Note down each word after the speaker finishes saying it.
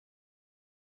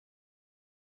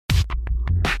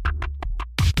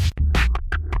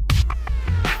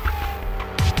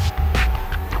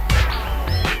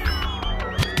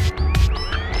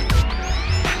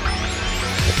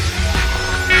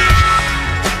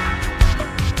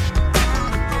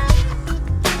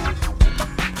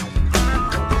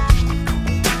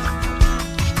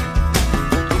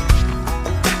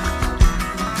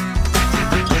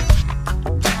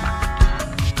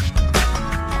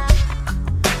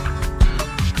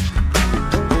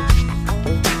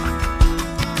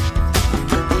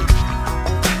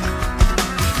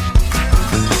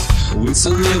It's a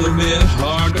little bit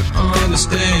hard to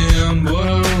understand, but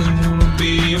I only wanna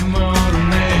be a modern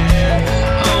man.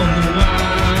 On the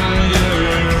wire,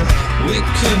 we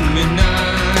couldn't be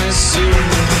nicer.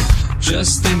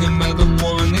 Just thinking about the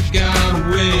one that got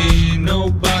away.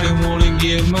 Nobody wanna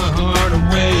give my heart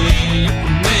away.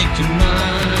 Make your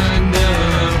mind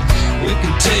up, we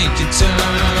can take your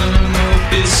time.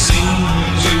 Hope it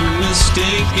seems you're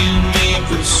mistaking me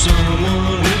for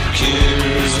someone who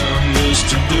cares. I'm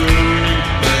just a dirtbag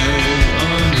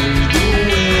under the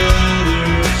weather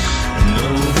and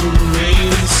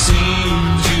overrated.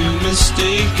 Seems you're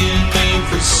mistaking me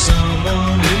for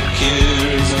someone who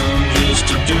cares. I'm just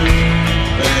a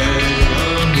dirtbag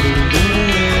under the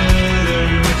weather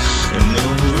and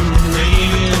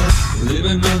overrated.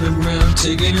 Living underground,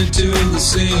 taking it to the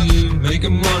sea,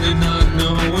 making money not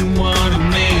knowing what it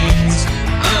means.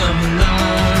 I'm a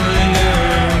liar,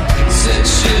 set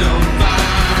shit on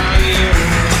fire.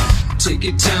 Take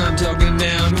your time talking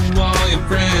down to all your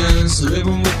friends,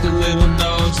 living with the little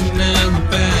dogs and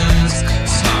elephants.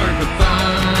 It's hard to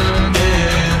find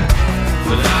it,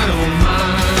 but I don't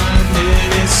mind it.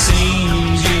 It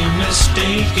seems you're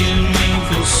mistaken me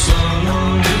for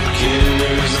someone who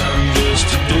cares. I'm just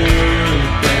a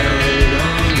dirtbag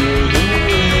under the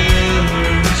weather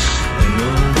and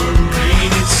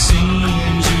overrated.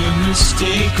 Seems you're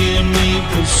mistaken me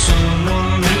for someone